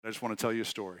just want to tell you a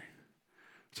story.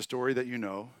 It's a story that you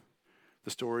know,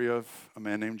 the story of a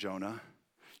man named Jonah.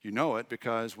 You know it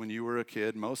because when you were a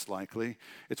kid, most likely,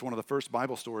 it's one of the first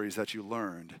Bible stories that you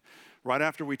learned. Right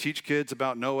after we teach kids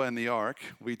about Noah and the ark,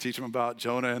 we teach them about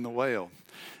Jonah and the whale.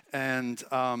 And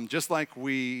just like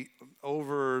we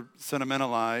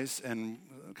over-sentimentalize and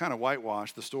kind of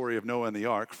whitewash the story of Noah and the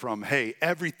ark from, hey,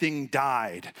 everything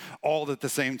died all at the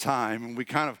same time, and we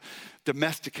kind of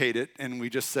domesticate it and we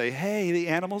just say, hey, the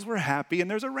animals were happy and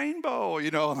there's a rainbow,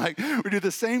 like we do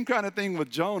the same kind of thing with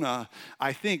Jonah,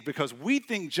 I think, because we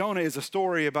think Jonah is a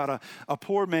story about a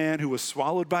poor man who was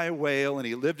swallowed by a whale and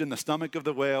he lived in the stomach of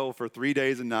the whale for 3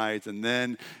 days and nights and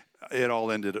then it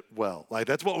all ended well. Like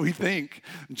that's what we think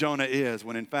Jonah is,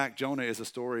 when in fact Jonah is a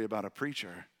story about a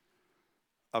preacher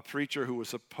who was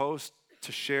supposed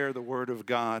to share the word of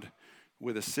God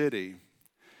with a city,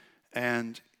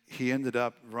 and he ended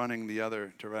up running the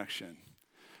other direction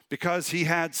because he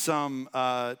had some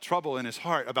trouble in his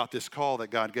heart about this call that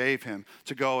God gave him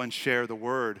to go and share the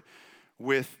word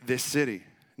with this city,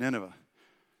 Nineveh.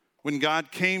 When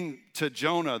God came to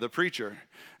Jonah, the preacher,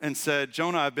 and said,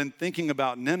 Jonah, I've been thinking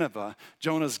about Nineveh,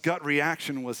 Jonah's gut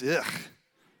reaction was, ugh.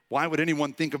 Why would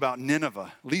anyone think about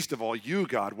Nineveh? Least of all you,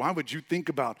 God. Why would you think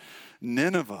about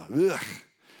Nineveh? Ugh.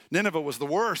 Nineveh was the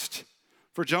worst.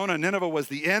 For Jonah, Nineveh was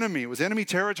the enemy. It was enemy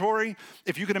territory.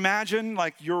 If you can imagine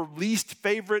like your least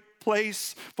favorite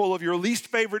place full of your least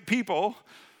favorite people,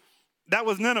 that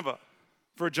was Nineveh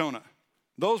for Jonah.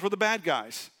 Those were the bad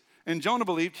guys. And Jonah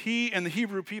believed he and the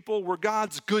Hebrew people were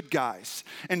God's good guys.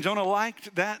 And Jonah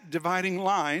liked that dividing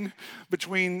line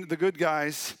between the good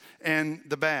guys and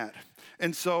the bad.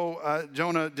 And so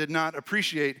Jonah did not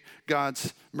appreciate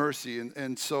God's mercy.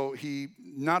 And so he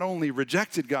not only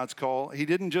rejected God's call, he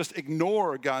didn't just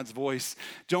ignore God's voice.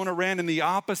 Jonah ran in the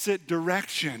opposite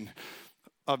direction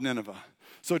of Nineveh.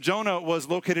 So Jonah was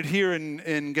located here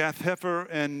in Gath-Hepher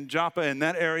and Joppa in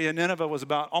that area. Nineveh was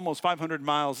about almost 500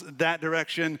 miles that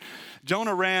direction.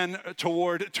 Jonah ran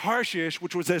toward Tarshish,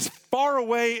 which was as far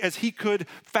away as he could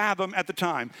fathom at the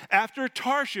time. After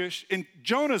Tarshish, in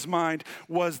Jonah's mind,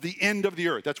 was the end of the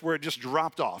earth. That's where it just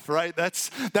dropped off, right?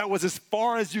 That was as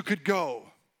far as you could go.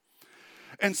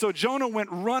 And so Jonah went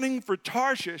running for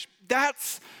Tarshish.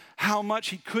 That's how much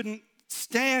he couldn't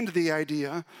stand the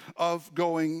idea of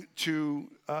going to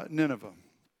Nineveh.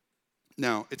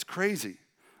 Now, it's crazy,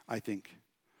 I think.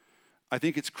 I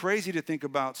think it's crazy to think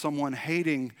about someone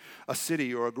hating a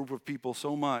city or a group of people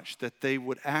so much that they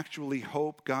would actually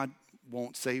hope God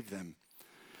won't save them.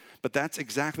 But that's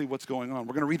exactly what's going on.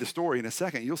 We're going to read the story in a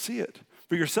second. You'll see it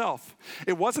for yourself.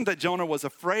 It wasn't that Jonah was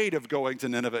afraid of going to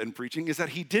Nineveh and preaching. It's that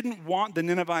he didn't want the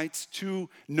Ninevites to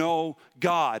know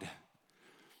God.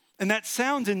 And that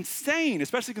sounds insane,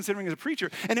 especially considering as a preacher.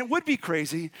 And it would be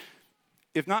crazy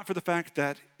if not for the fact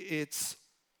that it's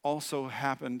also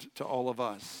happened to all of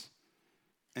us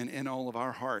and in all of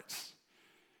our hearts.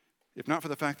 If not for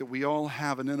the fact that we all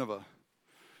have a Nineveh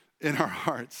in our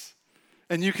hearts.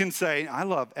 And you can say, I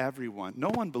love everyone. No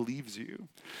one believes you,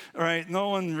 all right? No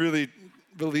one really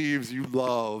believes you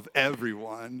love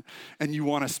everyone and you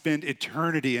want to spend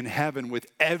eternity in heaven with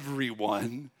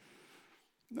everyone.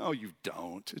 No, you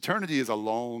don't. Eternity is a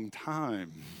long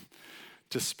time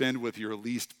to spend with your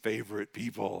least favorite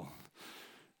people.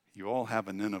 You all have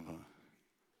a Nineveh,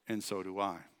 and so do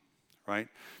I, right?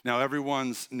 Now,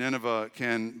 everyone's Nineveh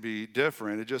can be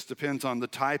different. It just depends on the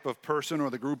type of person or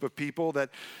the group of people that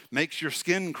makes your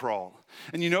skin crawl.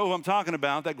 And you know who I'm talking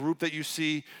about, that group that you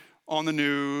see on the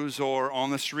news or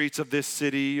on the streets of this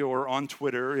city or on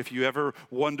Twitter. If you ever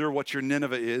wonder what your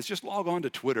Nineveh is, just log on to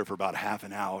Twitter for about half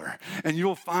an hour and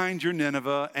you'll find your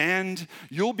Nineveh and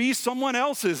you'll be someone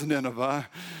else's Nineveh,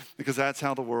 because that's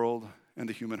how the world and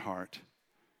the human heart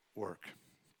work.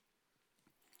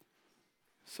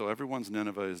 So everyone's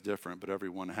Nineveh is different, but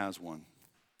everyone has one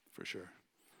for sure.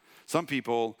 Some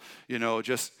people,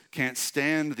 just can't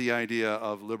stand the idea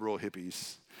of liberal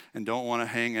hippies and don't want to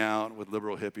hang out with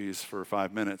liberal hippies for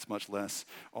 5 minutes, much less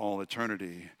all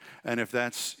eternity. And if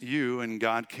that's you and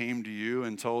God came to you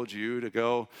and told you to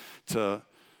go to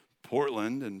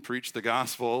Portland and preach the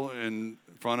gospel in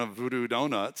front of Voodoo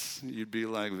Donuts, you'd be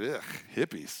like, ugh,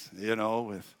 hippies,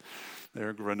 with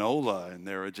their granola and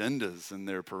their agendas and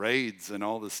their parades and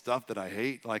all this stuff that I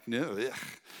hate. Like, no, ugh,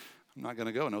 I'm not going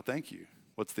to go. No, thank you.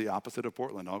 What's the opposite of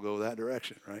Portland? I'll go that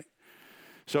direction, right?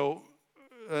 So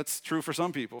that's true for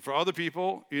some people. For other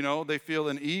people, they feel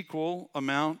an equal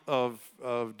amount of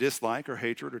dislike or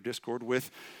hatred or discord with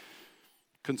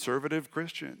conservative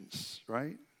Christians,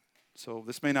 right? So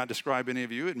this may not describe any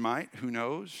of you. It might, who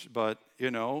knows? But,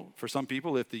 for some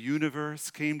people, if the universe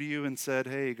came to you and said,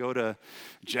 hey, go to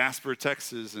Jasper,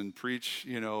 Texas and preach,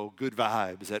 good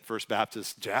vibes at First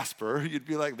Baptist Jasper, you'd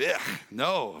be like,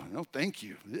 no, thank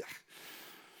you. Ugh.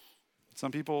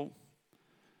 Some people,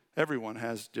 everyone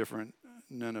has different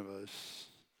Ninevehs.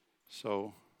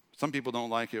 So some people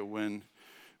don't like it when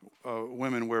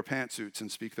women wear pantsuits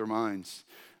and speak their minds.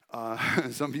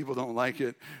 Some people don't like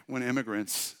it when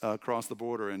immigrants cross the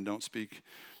border and don't speak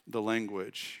the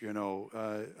language.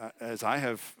 As I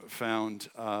have found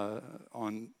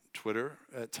on Twitter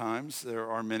at times, there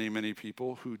are many, many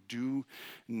people who do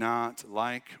not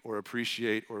like or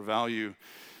appreciate or value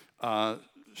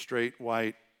straight,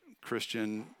 white,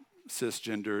 Christian,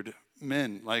 cisgendered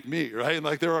men like me, right?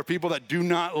 Like there are people that do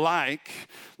not like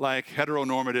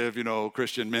heteronormative,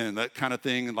 Christian men, that kind of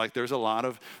thing. And like there's a lot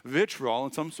of vitriol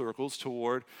in some circles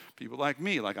toward people like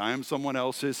me. Like I am someone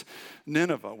else's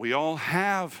Nineveh. We all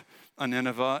have a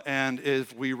Nineveh, and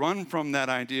if we run from that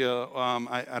idea,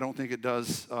 I don't think it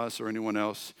does us or anyone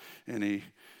else any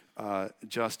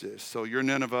justice. So your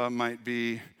Nineveh might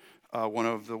be one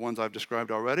of the ones I've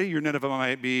described already. Your Nineveh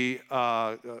might be,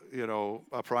 a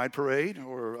pride parade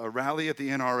or a rally at the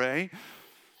NRA.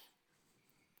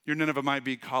 Your Nineveh might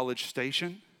be College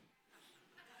Station.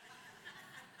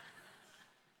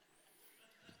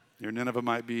 Your Nineveh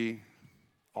might be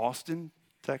Austin,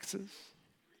 Texas,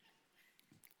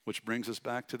 which brings us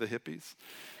back to the hippies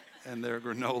and their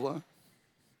granola.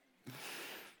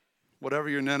 Whatever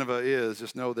your Nineveh is,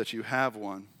 just know that you have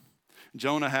one.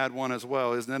 Jonah had one as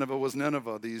well. His Nineveh was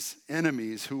Nineveh, these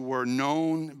enemies who were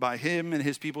known by him and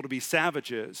his people to be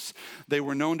savages. They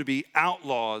were known to be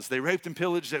outlaws. They raped and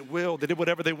pillaged at will. They did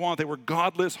whatever they want. They were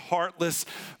godless, heartless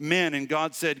men. And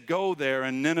God said, go there.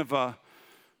 And Nineveh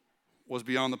was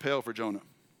beyond the pale for Jonah.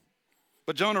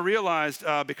 But Jonah realized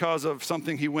because of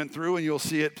something he went through, and you'll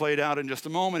see it played out in just a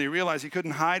moment, he realized he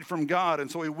couldn't hide from God.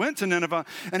 And so he went to Nineveh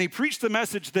and he preached the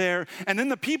message there. And then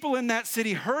the people in that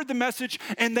city heard the message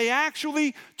and they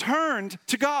actually turned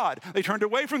to God. They turned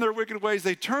away from their wicked ways.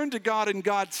 They turned to God, and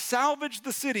God salvaged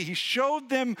the city. He showed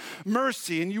them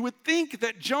mercy. And you would think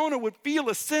that Jonah would feel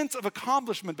a sense of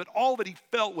accomplishment, but all that he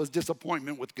felt was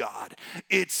disappointment with God.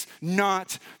 It's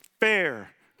not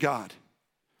fair, God,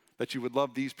 that you would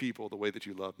love these people the way that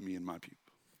you love me and my people.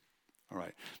 All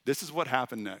right, this is what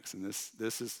happened next, and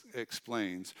this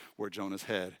explains where Jonah's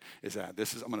head is at.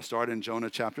 I'm going to start in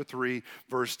Jonah chapter 3,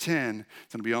 verse 10.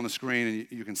 It's going to be on the screen, and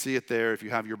you can see it there if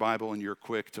you have your Bible and you're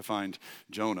quick to find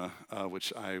Jonah,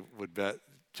 which I would bet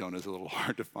Jonah's a little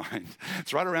hard to find.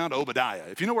 It's right around Obadiah.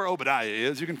 If you know where Obadiah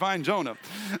is, you can find Jonah.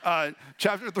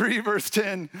 Chapter 3, verse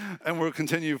 10, and we'll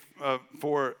continue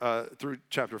through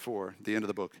chapter 4, the end of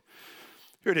the book.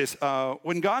 Here it is.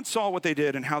 When God saw what they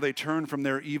did and how they turned from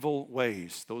their evil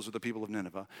ways, those are the people of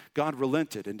Nineveh, God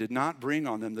relented and did not bring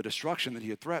on them the destruction that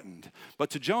he had threatened. But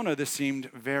to Jonah, this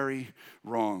seemed very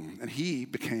wrong, and he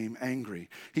became angry.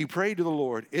 He prayed to the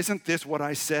Lord, "Isn't this what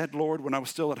I said, Lord, when I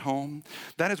was still at home?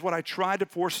 That is what I tried to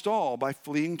forestall by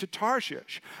fleeing to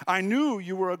Tarshish. I knew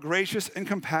you were a gracious and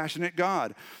compassionate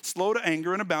God, slow to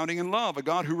anger and abounding in love, a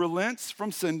God who relents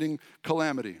from sending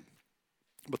calamity."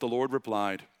 But the Lord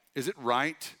replied, "Is it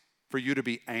right for you to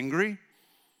be angry?"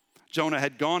 Jonah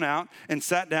had gone out and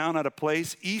sat down at a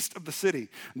place east of the city.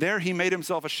 There he made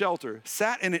himself a shelter,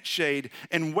 sat in its shade,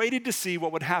 and waited to see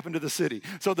what would happen to the city.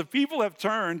 So the people have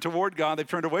turned toward God. They've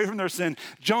turned away from their sin.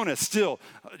 Jonah still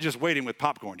just waiting with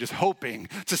popcorn, just hoping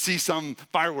to see some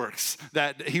fireworks,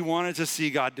 that he wanted to see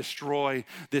God destroy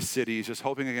this city. He's just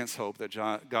hoping against hope that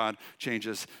God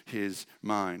changes his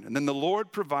mind. And then the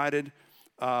Lord provided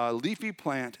a leafy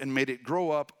plant and made it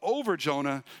grow up over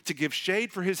Jonah to give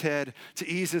shade for his head to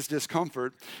ease his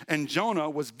discomfort. And Jonah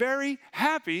was very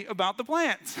happy about the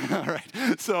plant. All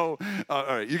right. So, all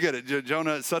right, you get it.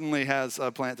 Jonah suddenly has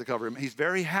a plant to cover him. He's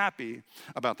very happy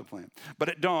about the plant. But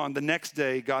at dawn, the next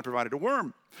day, God provided a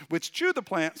worm, which chewed the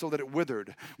plant so that it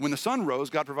withered. When the sun rose,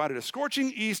 God provided a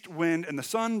scorching east wind, and the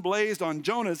sun blazed on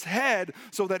Jonah's head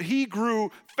so that he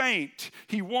grew faint.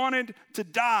 He wanted to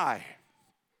die.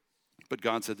 But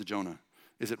God said to Jonah,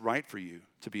 "Is it right for you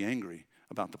to be angry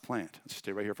about the plant?" Let's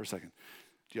stay right here for a second.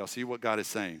 Do y'all see what God is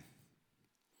saying?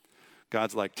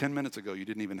 God's like, 10 minutes ago, you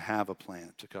didn't even have a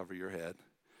plant to cover your head.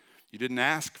 You didn't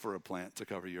ask for a plant to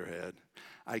cover your head.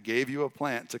 I gave you a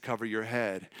plant to cover your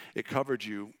head. It covered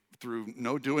you through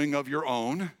no doing of your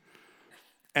own.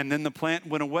 And then the plant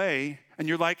went away, and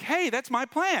you're like, "Hey, that's my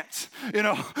plant."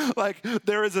 Like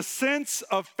there is a sense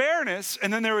of fairness,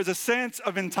 and then there is a sense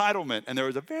of entitlement, and there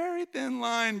was a very thin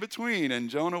line between, and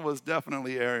Jonah was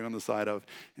definitely erring on the side of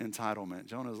entitlement.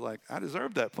 Jonah's like, "I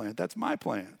deserve that plant. That's my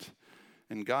plant."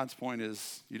 And God's point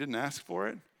is, you didn't ask for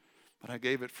it, but I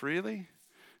gave it freely.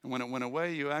 And when it went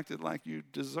away, you acted like you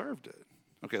deserved it.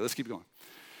 Okay, let's keep going.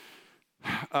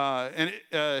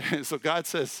 So God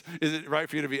says, is it right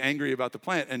for you to be angry about the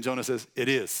plant? And Jonah says, it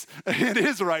is. It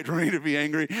is right for me to be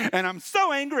angry. And I'm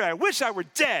so angry, I wish I were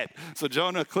dead. So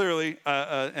Jonah, clearly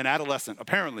an adolescent,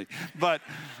 apparently. But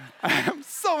I'm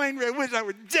so angry, I wish I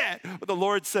were dead. But the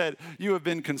Lord said, you have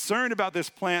been concerned about this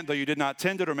plant, though you did not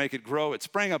tend it or make it grow. It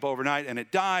sprang up overnight, and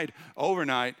it died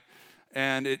overnight.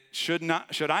 And it should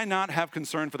I not have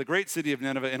concern for the great city of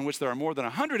Nineveh, in which there are more than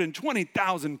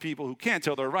 120,000 people who can't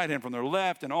tell their right hand from their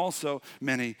left, and also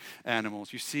many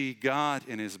animals. You see, God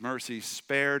in his mercy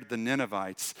spared the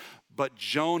Ninevites, but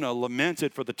Jonah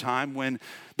lamented for the time when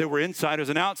there were insiders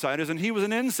and outsiders, and he was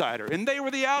an insider, and they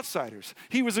were the outsiders.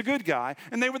 He was a good guy,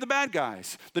 and they were the bad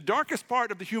guys. The darkest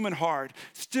part of the human heart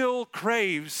still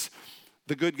craves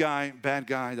the good guy, bad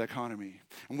guy dichotomy.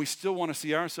 And we still want to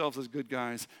see ourselves as good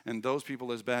guys and those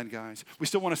people as bad guys. We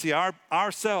still want to see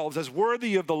ourselves as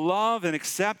worthy of the love and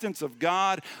acceptance of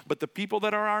God, but the people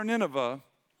that are our Nineveh,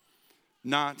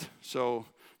 not so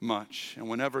much. And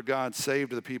whenever God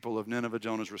saved the people of Nineveh,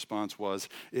 Jonah's response was,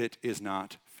 it is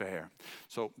not fair.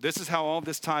 So this is how all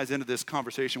this ties into this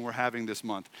conversation we're having this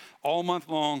month. All month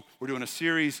long, we're doing a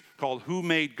series called Who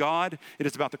Made God? It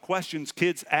is about the questions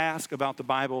kids ask about the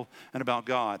Bible and about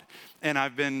God. And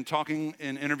I've been talking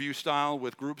in interview style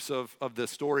with groups of the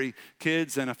story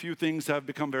kids, and a few things have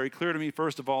become very clear to me.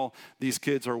 First of all, these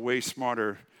kids are way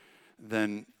smarter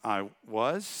than I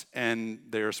was, and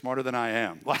they're smarter than I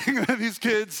am. Like these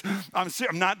kids,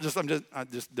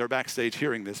 they're backstage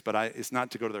hearing this, but it's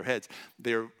not to go to their heads.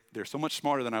 They're so much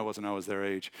smarter than I was when I was their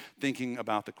age, thinking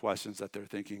about the questions that they're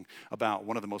thinking about.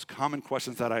 One of the most common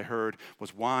questions that I heard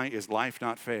was, why is life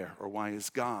not fair? Or why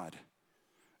is God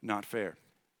not fair?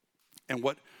 And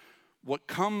what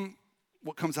comes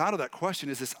out of that question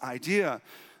is this idea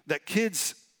that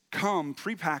kids come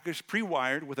prepackaged,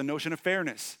 pre-wired with a notion of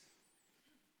fairness.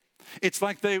 It's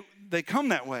like they come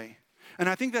that way. And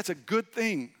I think that's a good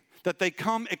thing, that they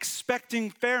come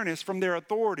expecting fairness from their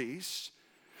authorities,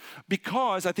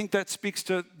 because I think that speaks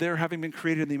to their having been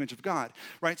created in the image of God,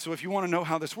 right? So if you want to know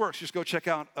how this works, just go check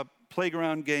out a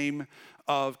playground game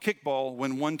of kickball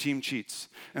when one team cheats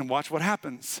and watch what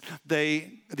happens. The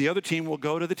other team will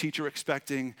go to the teacher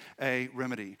expecting a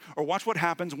remedy. Or watch what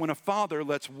happens when a father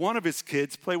lets one of his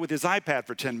kids play with his iPad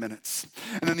for 10 minutes.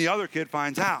 And then the other kid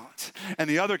finds out. And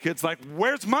the other kid's like,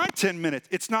 where's my 10 minutes?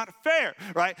 It's not fair,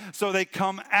 right? So they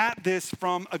come at this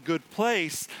from a good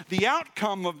place. The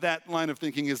outcome of that line of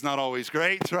thinking is not always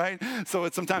great, right? So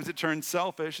sometimes it turns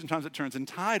selfish, sometimes it turns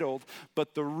entitled.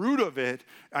 But the root of it,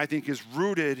 I think, is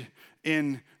rooted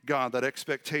in God, that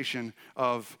expectation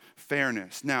of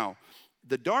fairness. Now,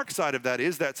 the dark side of that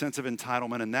is that sense of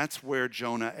entitlement, and that's where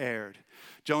Jonah erred.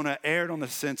 Jonah erred on the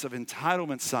sense of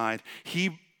entitlement side.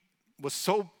 He was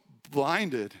so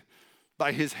blinded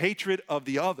by his hatred of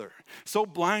the other, so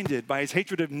blinded by his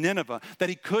hatred of Nineveh, that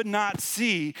he could not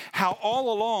see how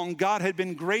all along God had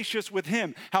been gracious with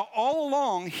him, how all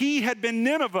along he had been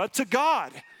Nineveh to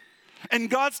God, and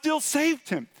God still saved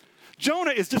him.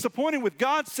 Jonah is disappointed with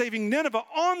God saving Nineveh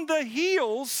on the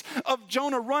heels of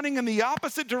Jonah running in the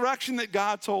opposite direction that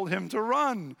God told him to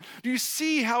run. Do you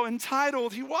see how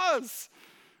entitled he was?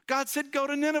 God said, go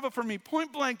to Nineveh for me,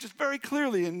 point blank, just very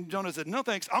clearly. And Jonah said, no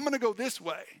thanks, I'm going to go this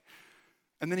way.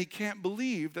 And then he can't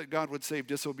believe that God would save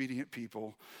disobedient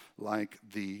people like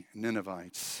the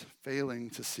Ninevites,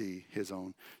 failing to see his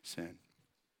own sin.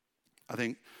 I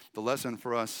think the lesson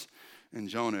for us in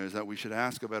Jonah is that we should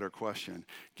ask a better question.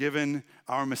 Given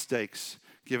our mistakes,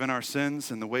 given our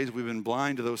sins and the ways we've been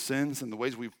blind to those sins and the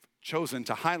ways we've chosen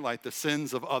to highlight the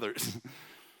sins of others,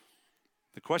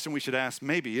 the question we should ask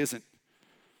maybe isn't,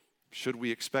 should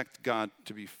we expect God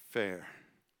to be fair?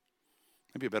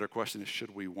 Maybe a better question is,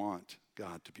 should we want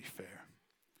God to be fair?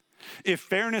 If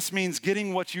fairness means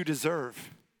getting what you deserve,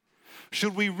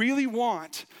 should we really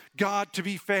want God to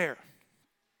be fair?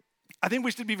 I think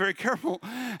we should be very careful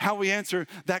how we answer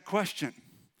that question.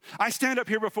 I stand up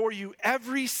here before you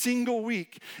every single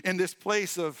week in this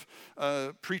place of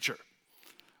preacher.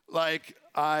 Like,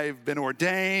 I've been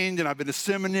ordained and I've been to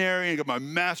seminary and got my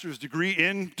master's degree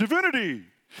in divinity.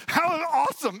 How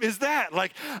awesome is that?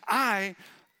 Like, I'm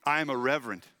a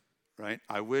reverend, right?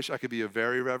 I wish I could be a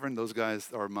very reverend. Those guys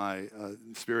are my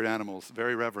spirit animals,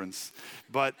 very reverends.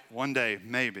 But one day,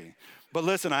 maybe. But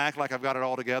listen, I act like I've got it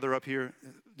all together up here.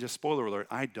 Just spoiler alert,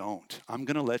 I don't. I'm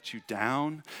going to let you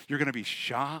down. You're going to be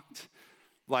shocked.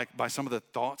 like by some of the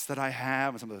thoughts that I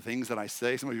have and some of the things that I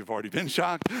say. Some of you have already been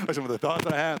shocked by some of the thoughts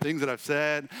that I have, things that I've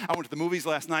said. I went to the movies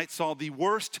last night, saw the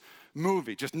worst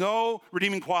movie. Just no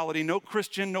redeeming quality, no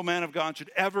Christian, no man of God should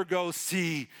ever go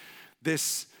see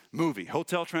this movie,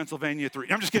 Hotel Transylvania 3.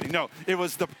 I'm just kidding. No, it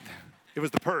was the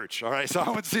Purge, all right? So I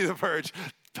went to see the Purge.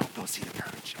 Don't go see the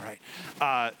Purge, all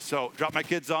right? So dropped my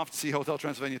kids off to see Hotel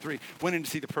Transylvania 3. Went in to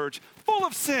see the Purge, full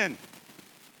of sin.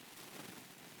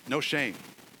 No shame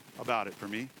about it for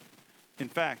me. In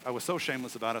fact, I was so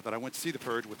shameless about it that I went to see the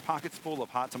Purge with pockets full of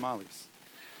hot tamales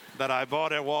that I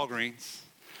bought at Walgreens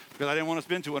because I didn't want to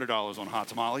spend $200 on hot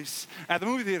tamales at the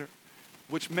movie theater,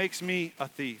 which makes me a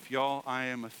thief. Y'all, I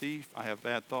am a thief. I have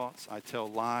bad thoughts. I tell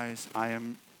lies. I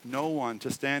am no one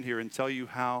to stand here and tell you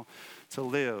how to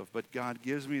live, but God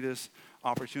gives me this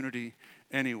opportunity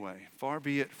anyway. Far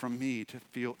be it from me to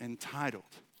feel entitled.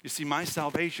 You see, my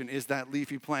salvation is that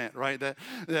leafy plant, right?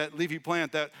 That leafy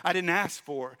plant that I didn't ask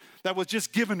for, that was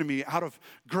just given to me out of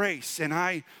grace, and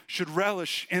I should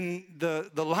relish in the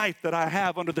life that I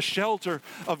have under the shelter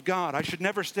of God. I should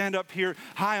never stand up here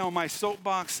high on my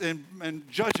soapbox and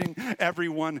judging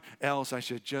everyone else. I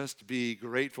should just be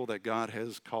grateful that God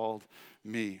has called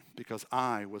me, because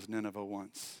I was Nineveh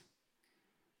once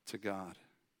to God.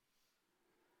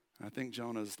 And I think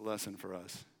Jonah's lesson for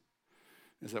us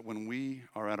is that when we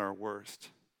are at our worst,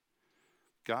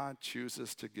 God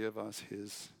chooses to give us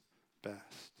his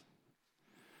best.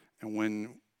 And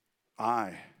when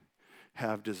I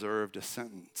have deserved a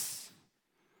sentence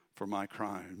for my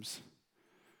crimes,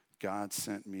 God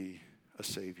sent me a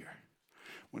Savior.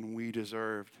 When we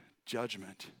deserved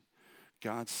judgment,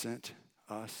 God sent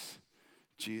us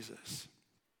Jesus.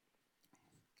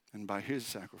 And by his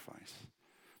sacrifice,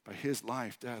 by his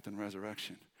life, death, and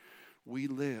resurrection, we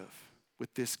live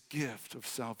with this gift of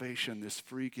salvation, this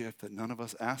free gift that none of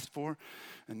us asked for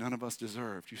and none of us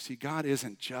deserved. You see, God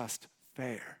isn't just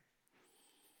fair.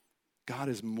 God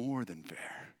is more than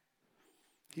fair.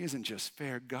 He isn't just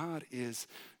fair. God is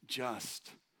just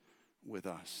with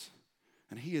us.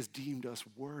 And he has deemed us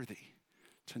worthy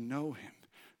to know him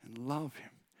and love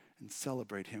him and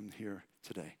celebrate him here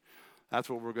today. That's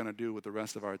what we're going to do with the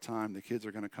rest of our time. The kids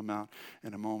are going to come out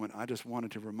in a moment. I just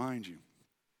wanted to remind you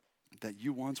that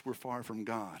you once were far from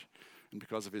God, and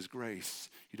because of his grace,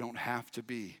 you don't have to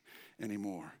be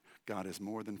anymore. God is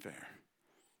more than fair,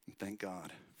 and thank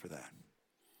God for that.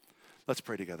 Let's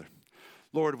pray together.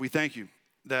 Lord, we thank you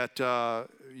that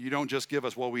you don't just give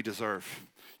us what we deserve.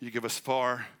 You give us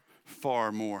far,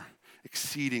 far more,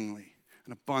 exceedingly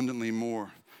and abundantly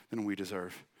more than we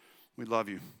deserve. We love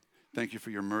you. Thank you for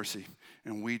your mercy,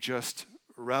 and we just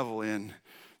revel in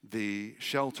the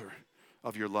shelter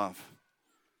of your love.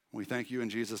 We thank you in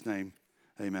Jesus' name.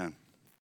 Amen.